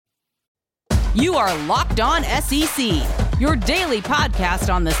You are Locked On SEC, your daily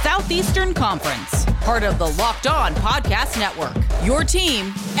podcast on the Southeastern Conference. Part of the Locked On Podcast Network, your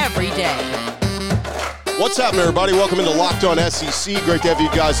team every day. What's happening, everybody? Welcome into Locked On SEC. Great to have you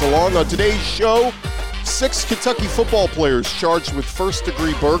guys along. On today's show, 6 Kentucky football players charged with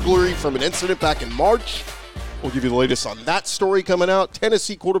first-degree burglary from an incident back in March. We'll give you the latest on that story coming out.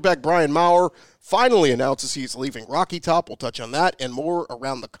 Tennessee quarterback Brian Maurer finally announces he's leaving Rocky Top. We'll touch on that and more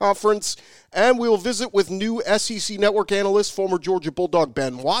around the conference. And we'll visit with new SEC Network analyst, former Georgia Bulldog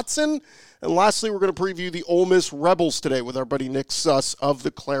Ben Watson. And lastly, we're going to preview the Ole Miss Rebels today with our buddy Nick Suss of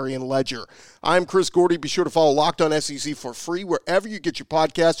the Clarion Ledger. I'm Chris Gordy. Be sure to follow Locked On SEC for free wherever you get your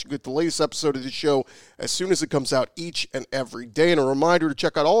podcast. You get the latest episode of the show as soon as it comes out each and every day. And a reminder to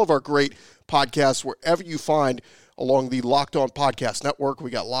check out all of our great podcasts wherever you find along the Locked On Podcast Network. We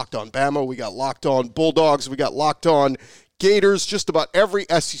got Locked On Bama. We got Locked On Bulldogs. We got Locked On Gators. Just about every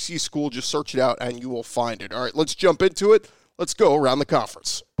SEC school. Just search it out and you will find it. All right, let's jump into it. Let's go around the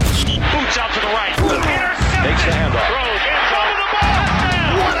conference. Boots out to the right. Intercepted. Makes the handoff. Throws in front of the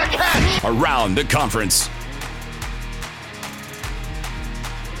ball. What a catch. Around the conference.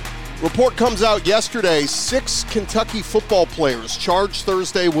 Report comes out yesterday. 6 Kentucky football players charged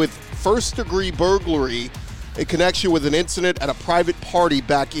Thursday with first-degree burglary in connection with an incident at a private party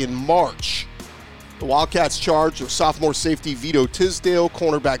back in March. The Wildcats charged are sophomore safety Vito Tisdale,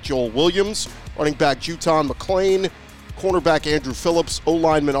 cornerback Joel Williams, running back Juton McClain, cornerback Andrew Phillips,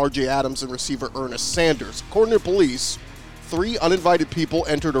 O-lineman R.J. Adams, and receiver Ernest Sanders. According to police, 3 uninvited people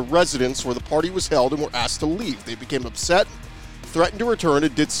entered a residence where the party was held and were asked to leave. They became upset, threatened to return,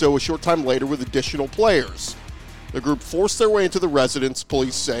 and did so a short time later with additional players. The group forced their way into the residence,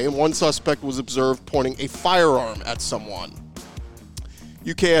 police say, and one suspect was observed pointing a firearm at someone.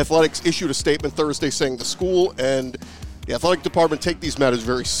 UK Athletics issued a statement Thursday saying the school and the athletic department take these matters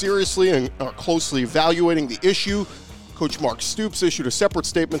very seriously and are closely evaluating the issue. Coach Mark Stoops issued a separate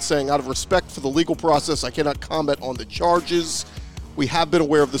statement saying, out of respect for the legal process, I cannot comment on the charges. We have been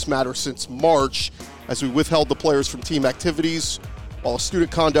aware of this matter since March as we withheld the players from team activities while a student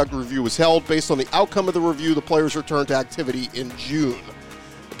conduct review was held. Based on the outcome of the review, the players returned to activity in June.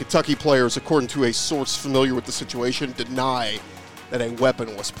 The Kentucky players, according to a source familiar with the situation, deny that a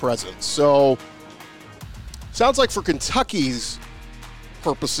weapon was present. So, sounds like for Kentucky's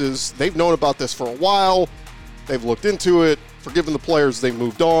purposes, they've known about this for a while. They've looked into it, forgiven the players, they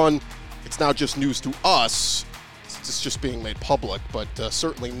moved on. It's now just news to us. It's just being made public, but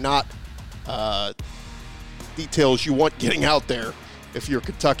certainly not details you want getting out there if you're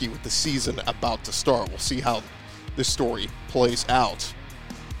Kentucky with the season about to start. We'll see how this story plays out.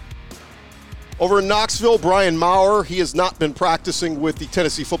 Over in Knoxville, Brian Maurer, he has not been practicing with the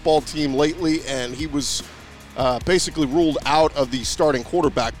Tennessee football team lately, and he was basically ruled out of the starting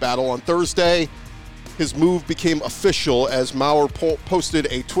quarterback battle on Thursday. His move became official as Maurer posted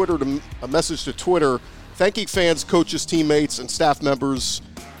a message to Twitter thanking fans, coaches, teammates, and staff members,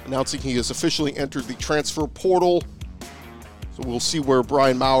 announcing he has officially entered the transfer portal. So we'll see where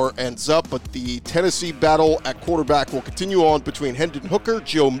Brian Maurer ends up, but the Tennessee battle at quarterback will continue on between Hendon Hooker,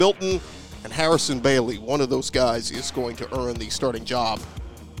 Joe Milton, and Harrison Bailey. One of those guys is going to earn the starting job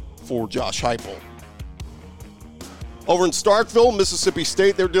for Josh Heupel. Over in Starkville, Mississippi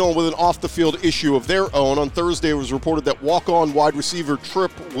State, they're dealing with an off-the-field issue of their own. On Thursday, it was reported that walk-on wide receiver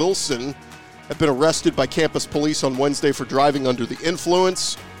Trip Wilson had been arrested by campus police on Wednesday for driving under the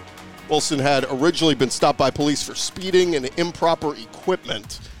influence. Wilson had originally been stopped by police for speeding and improper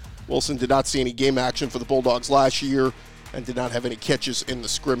equipment. Wilson did not see any game action for the Bulldogs last year and did not have any catches in the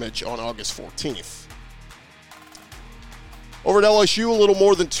scrimmage on August 14th. Over at LSU, a little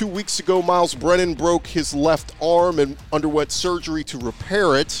more than 2 weeks ago, Miles Brennan broke his left arm and underwent surgery to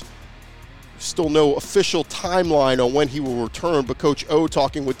repair it. There's still no official timeline on when he will return, but Coach O,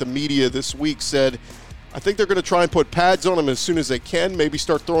 talking with the media this week, said, I think they're going to try and put pads on him as soon as they can, maybe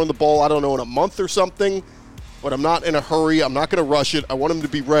start throwing the ball, I don't know, in a month or something, but I'm not in a hurry. I'm not going to rush it. I want him to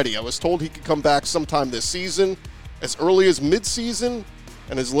be ready. I was told he could come back sometime this season, as early as midseason,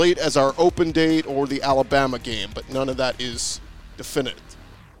 and as late as our open date or the Alabama game, but none of that is definitive.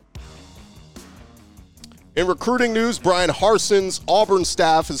 In recruiting news, Brian Harsin's Auburn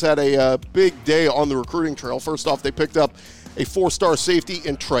staff has had a big day on the recruiting trail. First off, they picked up a 4-star safety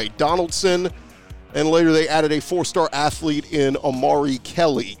in Trey Donaldson, and later they added a 4-star athlete in Amari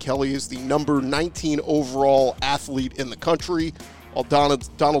Kelly. Kelly is the number 19 overall athlete in the country, while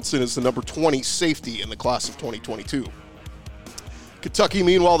Donaldson is the number 20 safety in the class of 2022. Kentucky,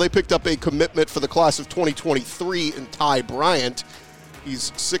 meanwhile, they picked up a commitment for the class of 2023 in Ty Bryant.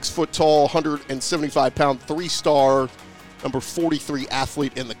 He's 6 foot tall, 175-pound, 3-star number 43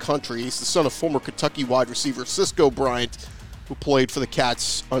 athlete in the country. He's the son of former Kentucky wide receiver Cisco Bryant, who played for the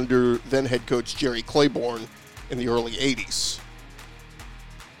Cats under then head coach Jerry Claiborne in the early 80s.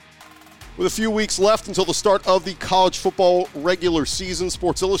 With a few weeks left until the start of the college football regular season,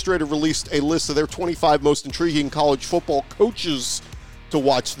 Sports Illustrated released a list of their 25 most intriguing college football coaches to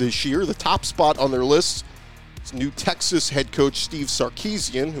watch this year. The top spot on their list is new Texas head coach Steve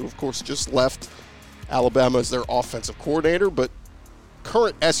Sarkisian, who of course just left Alabama as their offensive coordinator, but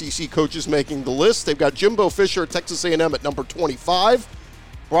current SEC coaches making the list. They've got Jimbo Fisher at Texas A&M at number 25,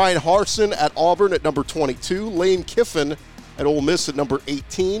 Brian Harsin at Auburn at number 22, Lane Kiffin at Ole Miss at number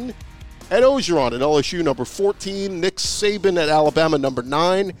 18, Ed Orgeron at LSU number 14, Nick Saban at Alabama number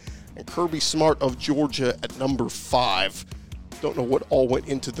 9, and Kirby Smart of Georgia at number 5. Don't know what all went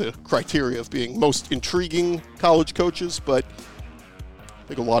into the criteria of being most intriguing college coaches, but I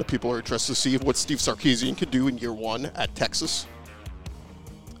think a lot of people are interested to see what Steve Sarkisian could do in year one at Texas.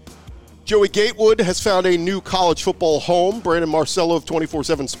 Joey Gatewood has found a new college football home. Brandon Marcello of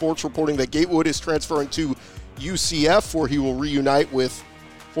 24/7 Sports reporting that Gatewood is transferring to UCF, where he will reunite with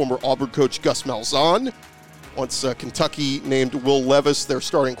former Auburn coach Gus Malzahn. Once Kentucky named Will Levis their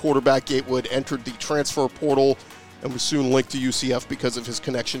starting quarterback, Gatewood entered the transfer portal and was soon linked to UCF because of his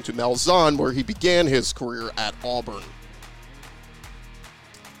connection to Malzahn, where he began his career at Auburn.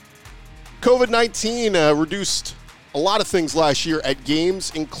 COVID-19 reduced a lot of things last year at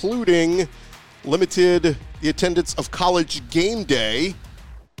games, including limited the attendance of College Game Day,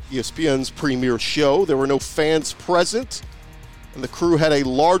 ESPN's premier show. There were no fans present, and the crew had a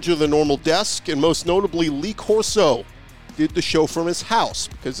larger-than-normal desk, and most notably, Lee Corso did the show from his house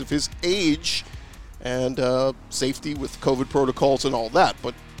because of his age and safety with COVID protocols and all that.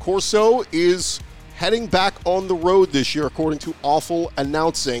 But Corso is heading back on the road this year, according to Awful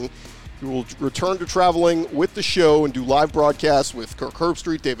Announcing. He will return to traveling with the show and do live broadcasts with Kirk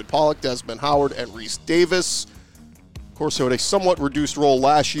Herbstreit, David Pollack, Desmond Howard, and Reese Davis. Corso had a somewhat reduced role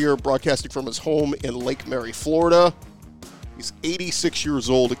last year, broadcasting from his home in Lake Mary, Florida. He's 86 years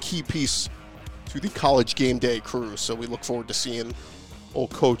old, a key piece to the College Game Day crew, so we look forward to seeing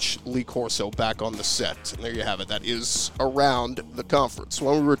old coach Lee Corso back on the set. And there you have it. That is around the conference.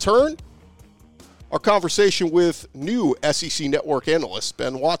 When we return, our conversation with new SEC Network analyst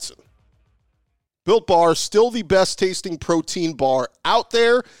Ben Watson. Built Bar, still the best tasting protein bar out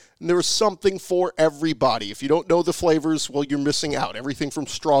there, and there is something for everybody. If you don't know the flavors, well, you're missing out. Everything from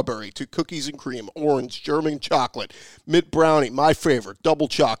strawberry to cookies and cream, orange, German chocolate, mint brownie, my favorite, double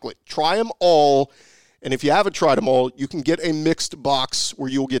chocolate. Try them all, and if you haven't tried them all, you can get a mixed box where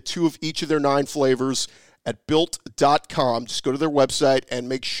you'll get 2 of each of their 9 flavors at Built.com. Just go to their website and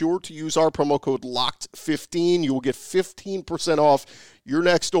make sure to use our promo code LOCKED15. You will get 15% off your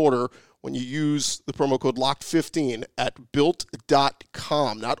next order when you use the promo code LOCKED15 at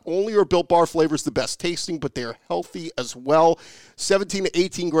Built.com. Not only are Built Bar flavors the best tasting, but they're healthy as well. 17 to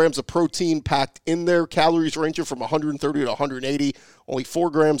 18 grams of protein packed in there. Calories ranging from 130 to 180. Only 4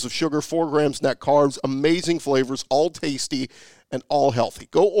 grams of sugar, 4 grams net carbs. Amazing flavors, all tasty and all healthy.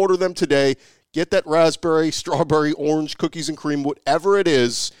 Go order them today. Get that raspberry, strawberry, orange, cookies and cream, whatever it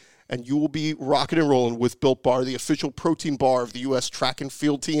is, and you will be rocking and rolling with Built Bar, the official protein bar of the U.S. track and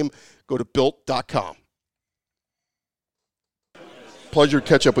field team. Go to Built.com. Pleasure to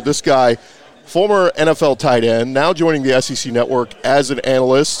catch up with this guy, former NFL tight end, now joining the SEC Network as an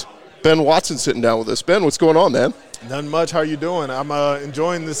analyst. Ben Watson sitting down with us. Ben, what's going on, man? Nothing much. How are you doing? I'm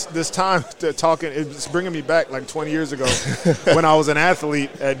enjoying this time talking. It's bringing me back like 20 years ago when I was an athlete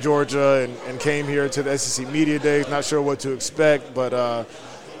at Georgia and came here to the SEC Media Days. Not sure what to expect, but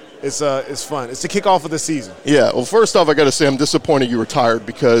it's fun. It's the kickoff of the season. Yeah. Well, first off, I got to say I'm disappointed you retired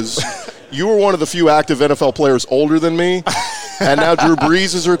because you were one of the few active NFL players older than me, and now Drew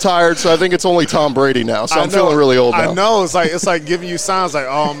Brees is retired, so I think it's only Tom Brady now. So I'm feeling really old now. I know. It's like giving you signs like,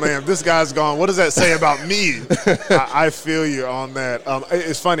 oh, man, this guy's gone. What does that say about me? I feel you on that.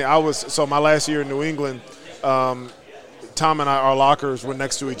 It's funny. So my last year in New England, Tom and I, our lockers were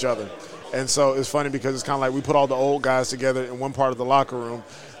next to each other. And so it's funny because it's kind of like we put all the old guys together in one part of the locker room,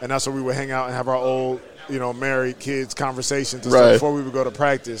 and that's where we would hang out and have our old, married kids conversations before we would go to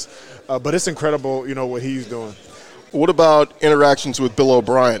practice. But it's incredible, what he's doing. What about interactions with Bill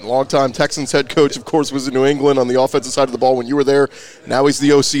O'Brien? Longtime Texans head coach, of course, was in New England on the offensive side of the ball when you were there. Now he's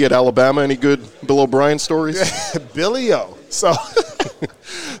the OC at Alabama. Any good Bill O'Brien stories? Billy O. So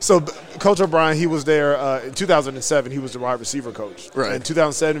So Coach O'Brien, he was there in 2007. He was the wide receiver coach. Right. In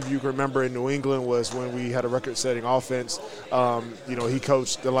 2007, if you can remember, in New England was when we had a record-setting offense. He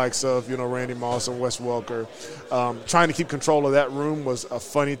coached the likes of Randy Moss and Wes Welker. Trying to keep control of that room was a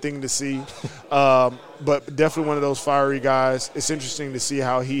funny thing to see, but definitely one of those fiery guys. It's interesting to see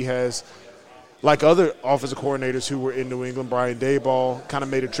how he has, like other offensive coordinators who were in New England, Brian Daboll kind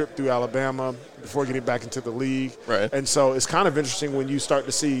of made a trip through Alabama before getting back into the league. Right. And so it's kind of interesting when you start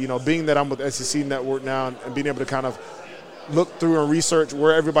to see, being that I'm with SEC Network now and being able to kind of look through and research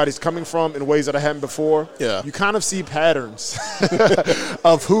where everybody's coming from in ways that I hadn't before. Yeah. You kind of see patterns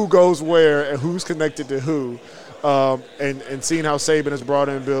of who goes where and who's connected to who. And seeing how Saban has brought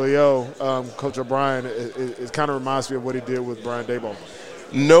in Billy O, Coach O'Brien, it kind of reminds me of what he did with Brian Daboll.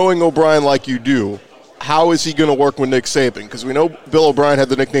 Knowing O'Brien like you do, how is he going to work with Nick Saban? Because we know Bill O'Brien had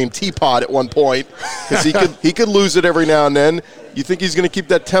the nickname Teapot at one point, because he could lose it every now and then. You think he's going to keep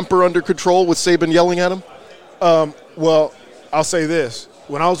that temper under control with Saban yelling at him? Well, I'll say this.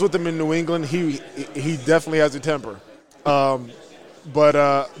 When I was with him in New England, he definitely has a temper.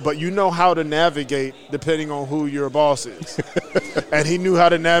 But you know how to navigate depending on who your boss is. And he knew how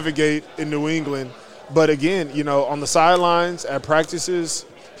to navigate in New England. But again, on the sidelines, at practices,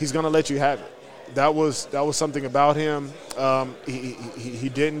 he's going to let you have it. That was something about him. He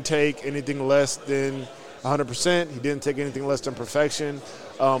didn't take anything less than 100%. He didn't take anything less than perfection.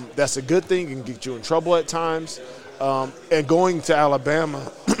 That's a good thing. It can get you in trouble at times. And going to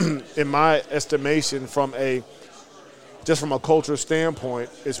Alabama, in my estimation, from a culture standpoint,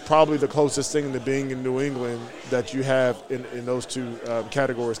 is probably the closest thing to being in New England that you have in those two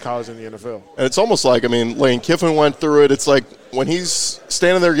categories, college and the NFL. And it's almost like, Lane Kiffin went through it. It's like when he's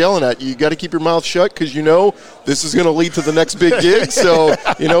standing there yelling at you, you got to keep your mouth shut because this is going to lead to the next big gig. So,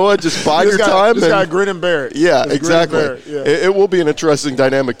 you know what, just bide your time. This guy grin and bear it. Yeah, exactly. Yeah. It will be an interesting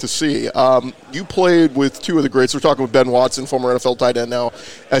dynamic to see. You played with two of the greats. We're talking with Ben Watson, former NFL tight end, now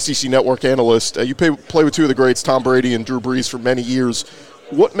SEC Network analyst. You play with two of the greats, Tom Brady and Drew Brees, for many years.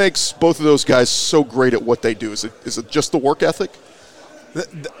 What makes both of those guys so great at what they do? Is it just the work ethic?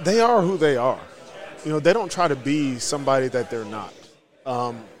 They are who they are. They don't try to be somebody that they're not.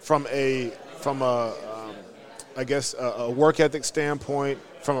 From a work ethic standpoint,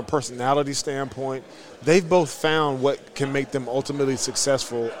 from a personality standpoint, they've both found what can make them ultimately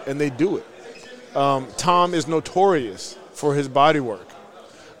successful, and they do it. Tom is notorious for his body work.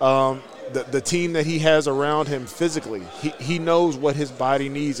 The team that he has around him physically, he knows what his body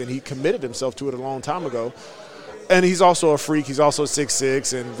needs, and he committed himself to it a long time ago. And he's also a freak. He's also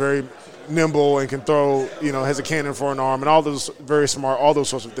 6'6" and very nimble and can throw, has a cannon for an arm and all those, very smart, all those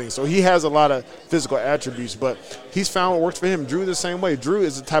sorts of things. So he has a lot of physical attributes, but he's found what works for him. Drew the same way. Drew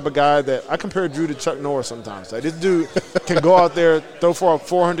is the type of guy that I compare Drew to Chuck Norris sometimes. Like, this dude can go out there, throw for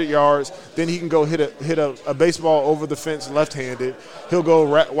 400 yards, then he can go hit a baseball over the fence left-handed. He'll go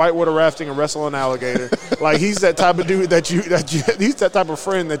whitewater rafting and wrestle an alligator. Like, he's that type of dude he's that type of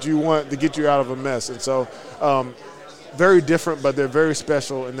friend that you want to get you out of a mess. And so, very different, but they're very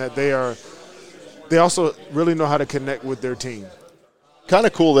special in that they also really know how to connect with their team. Kind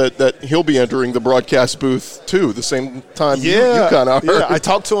of cool that he'll be entering the broadcast booth too, the same time you kind of are. Yeah, I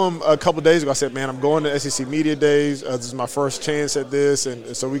talked to him a couple of days ago. I said, man, I'm going to SEC Media Days. This is my first chance at this.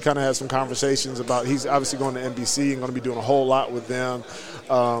 And so we kind of had some conversations about, he's obviously going to NBC and going to be doing a whole lot with them.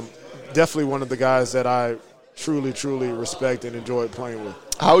 Definitely one of the guys that I truly, truly respect and enjoyed playing with.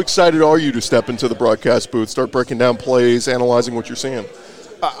 How excited are you to step into the broadcast booth, start breaking down plays, analyzing what you're seeing?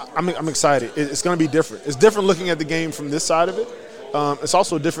 I'm excited. It's going to be different. It's different looking at the game from this side of it. It's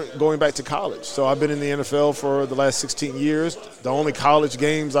also different going back to college. So I've been in the NFL for the last 16 years. The only college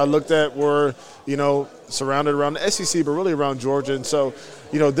games I looked at were, surrounded around the SEC, but really around Georgia. And so,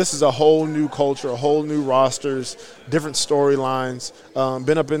 this is a whole new culture, a whole new rosters, different storylines.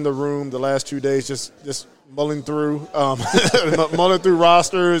 Been up in the room the last 2 days just mulling through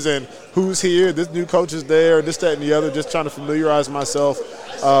rosters and who's here, this new coach is there, this, that, and the other, just trying to familiarize myself.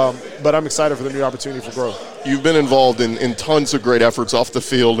 But I'm excited for the new opportunity for growth. You've been involved in tons of great efforts off the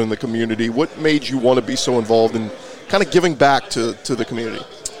field in the community. What made you want to be so involved in kind of giving back to the community?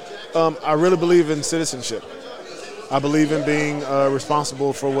 I really believe in citizenship. I believe in being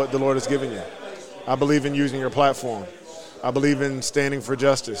responsible for what the Lord has given you. I believe in using your platform. I believe in standing for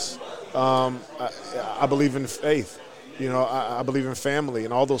justice. I believe in faith. I believe in family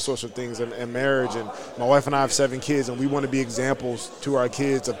and all those sorts of things and marriage. And my wife and I have 7 kids, and we want to be examples to our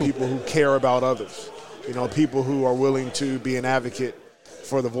kids of people who care about others. People who are willing to be an advocate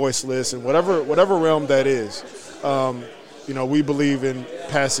for the voiceless and whatever realm that is. We believe in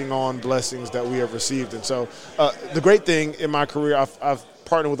passing on blessings that we have received. And so the great thing in my career, I've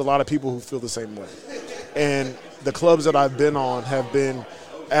partner with a lot of people who feel the same way. And the clubs that I've been on have been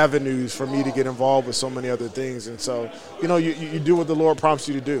avenues for me to get involved with so many other things. And so, you do what the Lord prompts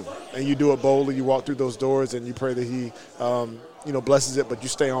you to do, and you do it boldly. You walk through those doors, and you pray that He, blesses it, but you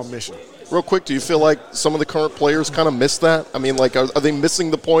stay on mission. Real quick, do you feel like some of the current players kind of miss that? I mean, like, are they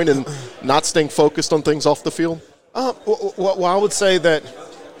missing the point and not staying focused on things off the field? Well, I would say that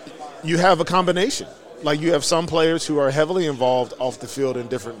you have a combination. Like, you have some players who are heavily involved off the field in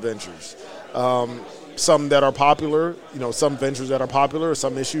different ventures. Some that are popular, some ventures that are popular,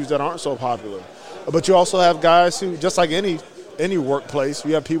 some issues that aren't so popular. But you also have guys who, just like any workplace,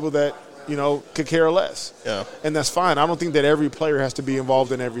 you have people that, could care less. Yeah. And that's fine. I don't think that every player has to be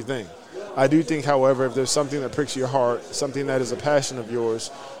involved in everything. I do think, however, if there's something that pricks your heart, something that is a passion of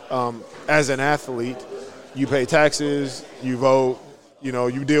yours, as an athlete, you pay taxes, you vote,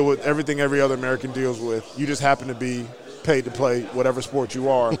 you deal with everything every other American deals with. You just happen to be paid to play whatever sport you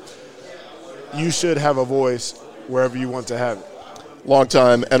are. You should have a voice wherever you want to have it.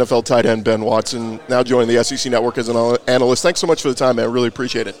 Longtime NFL tight end Ben Watson, now joining the SEC Network as an analyst. Thanks so much for the time, man. I really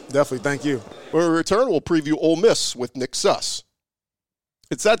appreciate it. Definitely. Thank you. When we return, we'll preview Ole Miss with Nick Suss.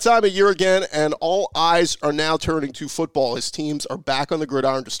 It's that time of year again, and all eyes are now turning to football as teams are back on the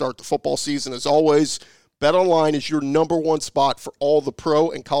gridiron to start the football season. As always, BetOnline is your number one spot for all the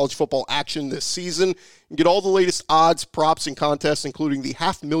pro and college football action this season. You can get all the latest odds, props, and contests, including the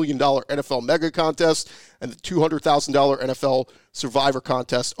 $500,000 NFL Mega Contest and the $200,000 NFL Survivor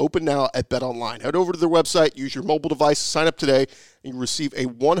Contest, open now at BetOnline. Head over to their website, use your mobile device, sign up today, and you receive a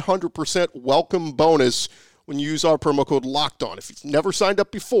 100% welcome bonus when you use our promo code LOCKEDON. If you've never signed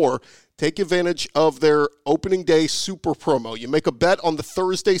up before, take advantage of their opening day super promo. You make a bet on the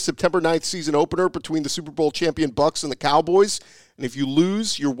Thursday, September 9th season opener between the Super Bowl champion Bucs and the Cowboys, and if you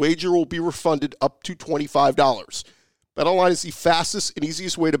lose, your wager will be refunded up to $25. BetOnline is the fastest and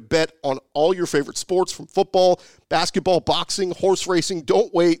easiest way to bet on all your favorite sports, from football, basketball, boxing, horse racing.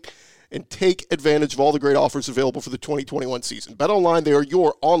 Don't wait and take advantage of all the great offers available for the 2021 season. BetOnline, they are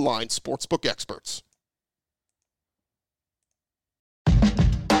your online sportsbook experts.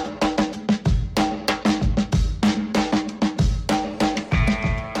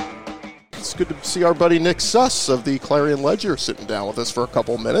 It's good to see our buddy Nick Suss of the Clarion Ledger sitting down with us for a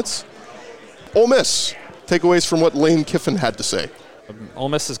couple minutes. Ole Miss, takeaways from what Lane Kiffin had to say. Ole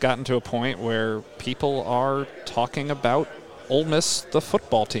Miss has gotten to a point where people are talking about Ole Miss, the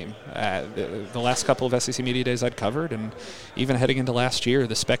football team. The last couple of SEC Media Days I'd covered, and even heading into last year,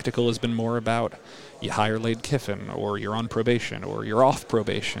 the spectacle has been more about you hire Lane Kiffin, or you're on probation, or you're off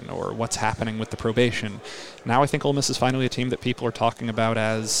probation, or what's happening with the probation. Now I think Ole Miss is finally a team that people are talking about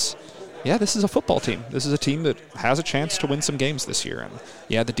as, yeah, this is a football team. This is a team that has a chance to win some games this year. And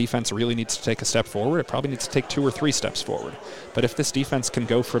yeah, the defense really needs to take a step forward. It probably needs to take 2 or 3 steps forward. But if this defense can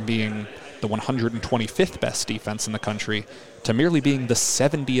go from being the 125th best defense in the country to merely being the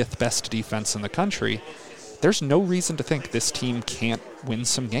 70th best defense in the country, there's no reason to think this team can't win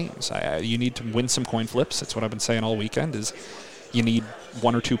some games. You need to win some coin flips. That's what I've been saying all weekend, is you need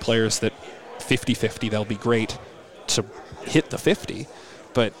 1 or 2 players that 50-50, they'll be great to hit the 50.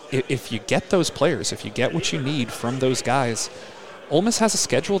 But if you get those players, if you get what you need from those guys, Ole Miss has a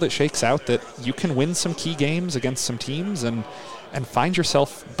schedule that shakes out that you can win some key games against some teams and find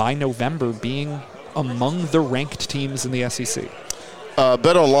yourself by November being among the ranked teams in the SEC.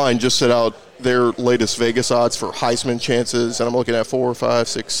 BetOnline just set out their latest Vegas odds for Heisman chances, and I'm looking at 4, 5,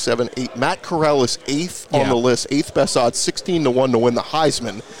 6, 7, 8. Matt Corral is 8th on the list, 8th best odds, 16-1 to win the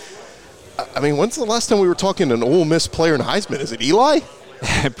Heisman. I mean, when's the last time we were talking an Ole Miss player in Heisman? Is it Eli?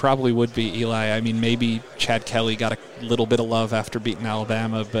 It probably would be Eli. I mean, maybe Chad Kelly got a little bit of love after beating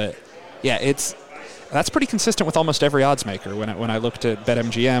Alabama, but yeah, that's pretty consistent with almost every odds maker. When I looked at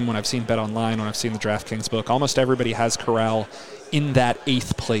BetMGM, when I've seen BetOnline, when I've seen the DraftKings book, almost everybody has Corral in that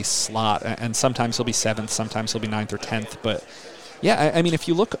 8th place slot, and sometimes he'll be 7th, sometimes he'll be 9th or 10th. But yeah, I mean, if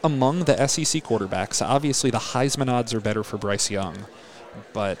you look among the SEC quarterbacks, obviously the Heisman odds are better for Bryce Young,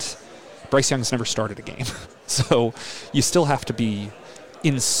 but Bryce Young's never started a game, so you still have to be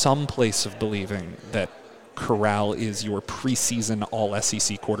in some place of believing that Corral is your preseason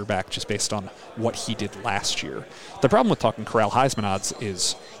all-SEC quarterback just based on what he did last year. The problem with talking Corral Heisman odds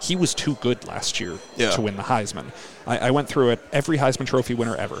is he was too good last year to win the Heisman. I went through it, every Heisman Trophy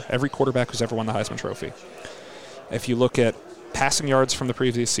winner ever, every quarterback who's ever won the Heisman Trophy. If you look at passing yards from the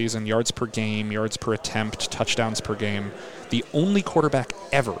previous season, yards per game, yards per attempt, touchdowns per game, the only quarterback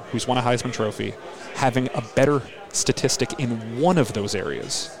ever who's won a Heisman Trophy having a better statistic in one of those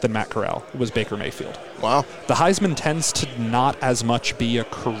areas than Matt Corral was Baker Mayfield. Wow. The Heisman tends to not as much be a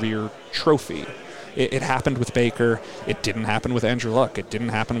career trophy. It happened with Baker. It didn't happen with Andrew Luck. It didn't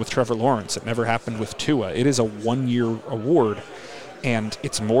happen with Trevor Lawrence. It never happened with Tua. It is a one-year award, and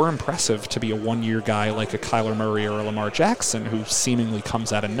it's more impressive to be a one-year guy like a Kyler Murray or a Lamar Jackson who seemingly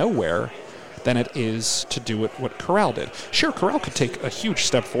comes out of nowhere than it is to do it what Corral did. Sure, Corral could take a huge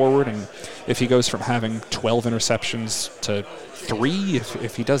step forward, and if he goes from having 12 interceptions to 3,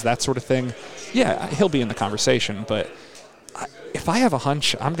 if he does that sort of thing, yeah, he'll be in the conversation. But if I have a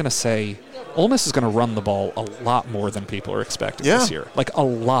hunch, I'm going to say Ole Miss is going to run the ball a lot more than people are expecting this year. Like, a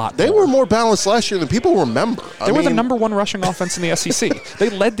lot They were more balanced last year than people remember. They were the number 1 rushing offense in the SEC. They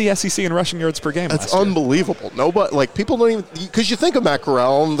led the SEC in rushing yards per game last year. That's unbelievable. Nobody, like, people don't even, because you think of Matt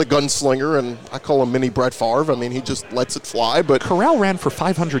Corral and the gunslinger, and I call him mini Brett Favre. I mean, he just lets it fly. But Corral ran for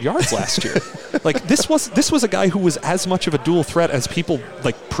 500 yards last year. Like, this was a guy who was as much of a dual threat as people,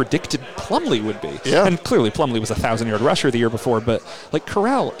 like, predicted Plumlee would be. Yeah. And clearly Plumlee was a 1,000-yard rusher the year before, but, like,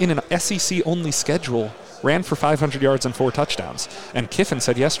 Corral, in an SEC-only schedule, ran for 500 yards and 4 touchdowns. And Kiffin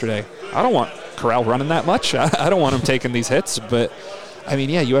said yesterday, I don't want Corral running that much. I don't want him taking these hits. But, I mean,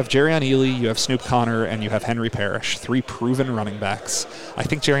 yeah, you have Jerrion Ealy, you have Snoop Connor, and you have Henry Parrish, 3 proven running backs. I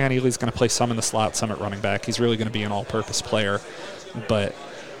think Jerrion Ealy's going to play some in the slot, some at running back. He's really going to be an all-purpose player. But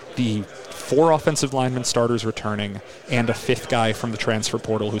the 4 offensive linemen starters returning and a 5th guy from the transfer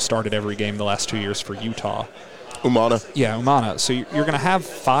portal who started every game the last 2 years for Utah. Umana. Yeah, Umana. So you're going to have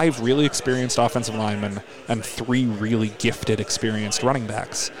 5 really experienced offensive linemen and 3 really gifted, experienced running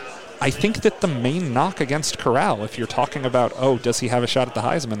backs. I think that the main knock against Corral, if you're talking about, does he have a shot at the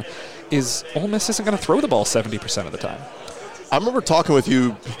Heisman, is Ole Miss isn't going to throw the ball 70% of the time. I remember talking with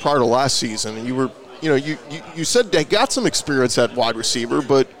you prior to last season, and you were, you said they got some experience at wide receiver,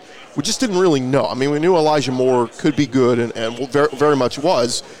 but we just didn't really know. I mean, we knew Elijah Moore could be good, and very, very much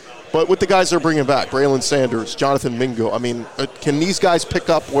was. But with the guys they're bringing back, Braylon Sanders, Jonathan Mingo, I mean, can these guys pick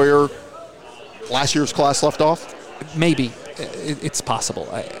up where last year's class left off? Maybe. It's possible.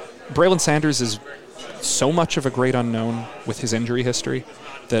 Braylon Sanders is so much of a great unknown with his injury history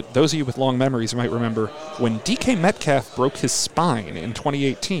that those of you with long memories might remember when DK Metcalf broke his spine in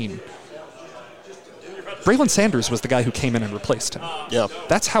 2018, Braylon Sanders was the guy who came in and replaced him. Yeah.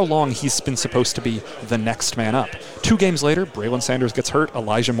 That's how long he's been supposed to be the next man up. 2 games later, Braylon Sanders gets hurt.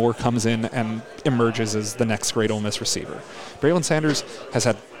 Elijah Moore comes in and emerges as the next great Ole Miss receiver. Braylon Sanders has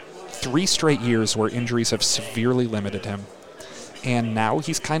had 3 straight years where injuries have severely limited him. And now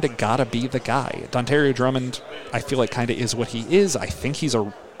he's kind of got to be the guy. Dontario Drummond, I feel like kind of is what he is. I think he's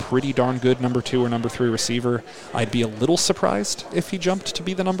a pretty darn good number 2 or number 3 receiver. I'd be a little surprised if he jumped to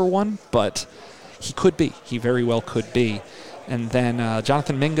be the number 1, but he could be. He very well could be. And then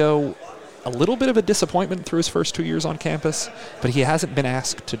Jonathan Mingo, a little bit of a disappointment through his first 2 years on campus, but he hasn't been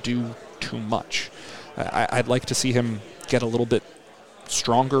asked to do too much. I'd like to see him get a little bit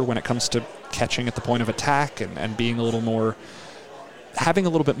stronger when it comes to catching at the point of attack and being a little more, having a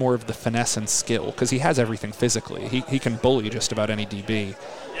little bit more of the finesse and skill, because he has everything physically. He can bully just about any DB.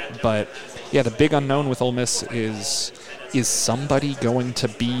 But, yeah, the big unknown with Ole Miss is somebody going to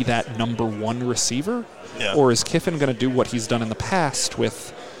be that number 1 receiver? Yeah. Or is Kiffin going to do what he's done in the past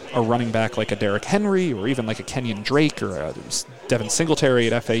with a running back like a Derrick Henry or even like a Kenyon Drake or a Devin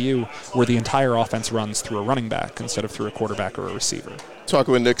Singletary at FAU, where the entire offense runs through a running back instead of through a quarterback or a receiver?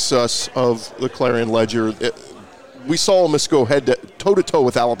 Talking with Nick Suss of the Clarion Ledger, we saw Ole Miss go toe-to-toe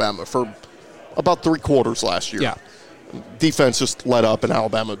with Alabama for about 3 quarters last year. Yeah. Defense just let up, and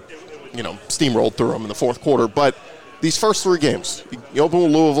Alabama, steamrolled through them in the 4th quarter. But these first 3 games, you open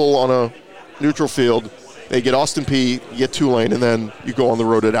with Louisville on a neutral field, they get Austin Peay, you get Tulane, and then you go on the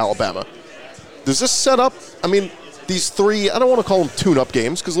road at Alabama. Does this set up, these 3, I don't want to call them tune-up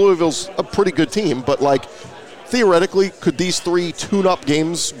games because Louisville's a pretty good team, but, theoretically, could these 3 tune-up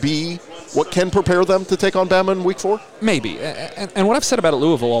games be what can prepare them to take on Bama in Week 4? Maybe. And what I've said about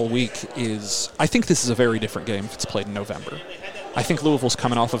Louisville all week is I think this is a very different game if it's played in November. I think Louisville's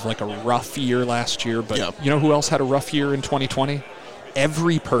coming off of a rough year last year, but You know who else had a rough year in 2020?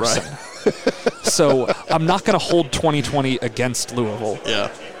 Every person. Right. So I'm not going to hold 2020 against Louisville. Yeah.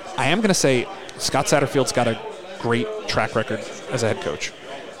 I am going to say Scott Satterfield's got a great track record as a head coach.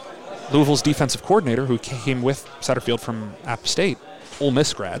 Louisville's defensive coordinator, who came with Satterfield from App State, Ole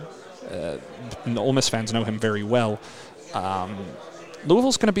Miss grad. The Ole Miss fans know him very well.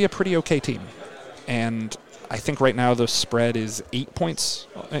 Louisville's going to be a pretty okay team. And I think right now the spread is 8 points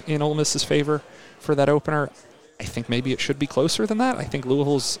in Ole Miss's favor for that opener. I think maybe it should be closer than that. I think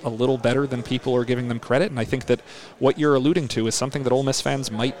Louisville's a little better than people are giving them credit, and I think that what you're alluding to is something that Ole Miss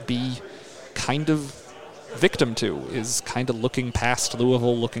fans might be kind of victim to, is kind of looking past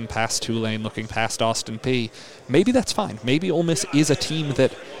Louisville, looking past Tulane, looking past Austin Peay. Maybe that's fine. Maybe Ole Miss is a team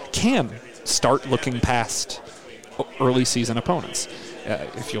that can start looking past early season opponents.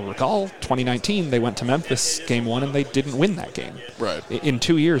 If you'll recall, 2019, they went to Memphis game 1 and they didn't win that game. Right. In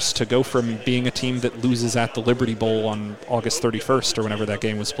 2 years, to go from being a team that loses at the Liberty Bowl on August 31st or whenever that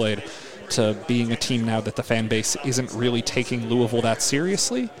game was played, to being a team now that the fan base isn't really taking Louisville that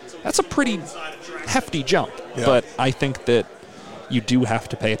seriously, that's a pretty hefty jump. Yeah. But I think that you do have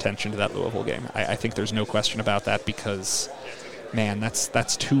to pay attention to that Louisville game. I think there's no question about that because, man,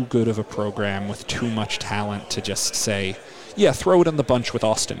 that's too good of a program with too much talent to just say, yeah, throw it in the bunch with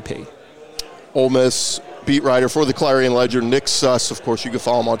Austin Peay. Ole Miss beat writer for the Clarion Ledger, Nick Suss. Of course, you can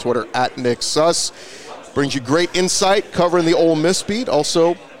follow him on Twitter at Nick Suss. Brings you great insight covering the Ole Miss beat.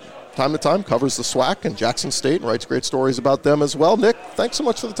 Also, time to time, covers the SWAC and Jackson State and writes great stories about them as well. Nick, thanks so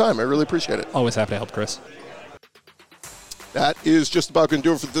much for the time. I really appreciate it. Always happy to help, Chris. That is just about going to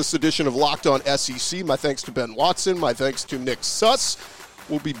do it for this edition of Locked On SEC. My thanks to Ben Watson. My thanks to Nick Suss.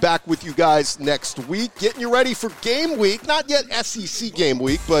 We'll be back with you guys next week, getting you ready for game week. Not yet SEC game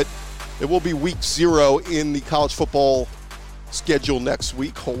week, but it will be week 0 in the college football schedule next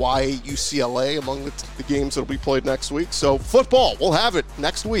week. Hawaii, UCLA among the games that will be played next week. So football, we'll have it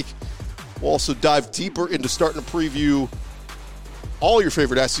next week. We'll also dive deeper into starting to preview all your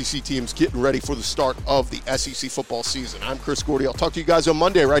favorite SEC teams getting ready for the start of the SEC football season. I'm Chris Gordy. I'll talk to you guys on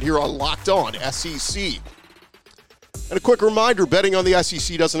Monday right here on Locked On SEC. And a quick reminder, betting on the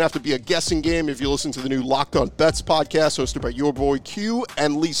SEC doesn't have to be a guessing game if you listen to the new Locked On Bets podcast hosted by your boy Q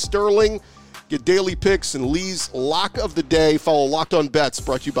and Lee Sterling. Get daily picks and Lee's Lock of the Day. Follow Locked On Bets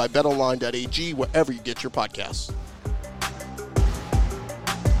brought to you by BetOnline.ag wherever you get your podcasts.